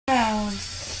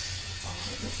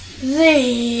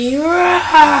The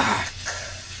Rock.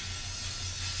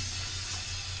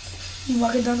 He's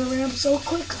walking down the ramp so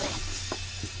quickly.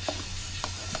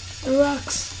 The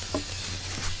Rock's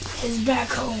is back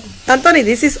home. Anthony,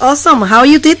 this is awesome. How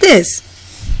you did this?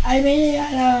 I made it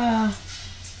out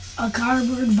of a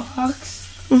cardboard box,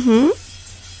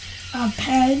 a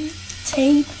pen,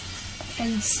 tape,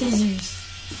 and scissors.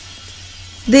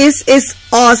 This is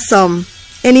awesome.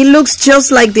 And it looks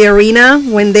just like the arena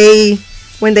when they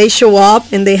show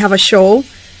up and they have a show.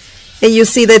 And you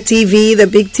see the TV, the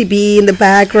big TV in the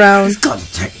background.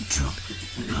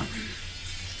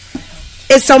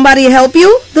 Is somebody help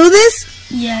you do this?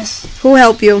 Yes. Who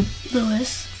helped you?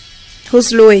 Louis.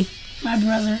 Who's Louis? My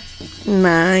brother.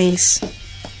 Nice.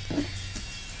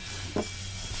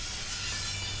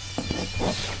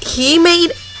 He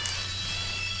made...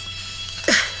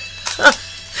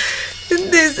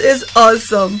 This is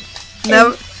awesome.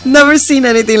 Never seen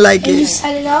anything like And you it.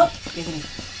 set it up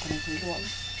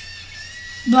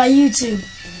by YouTube.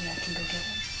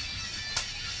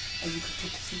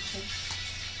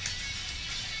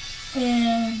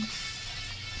 And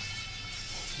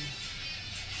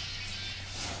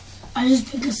I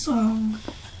just pick a song.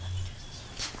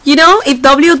 You know, if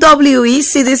WWE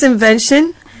see this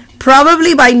invention,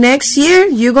 probably by next year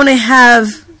you're gonna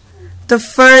have the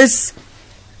first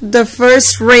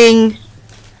ring,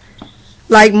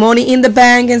 like Money in the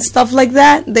Bank and stuff like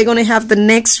that. They're gonna have the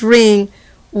next ring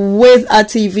with a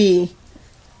TV.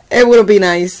 It would be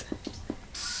nice.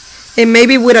 And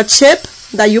maybe with a chip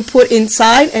that you put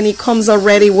inside, and it comes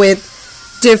already with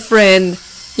different,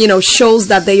 you know, shows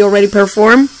that they already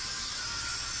perform.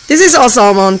 This is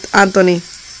awesome, Anthony.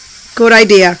 Good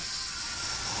idea.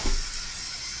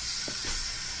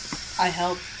 I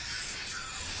help.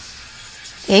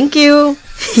 Thank you.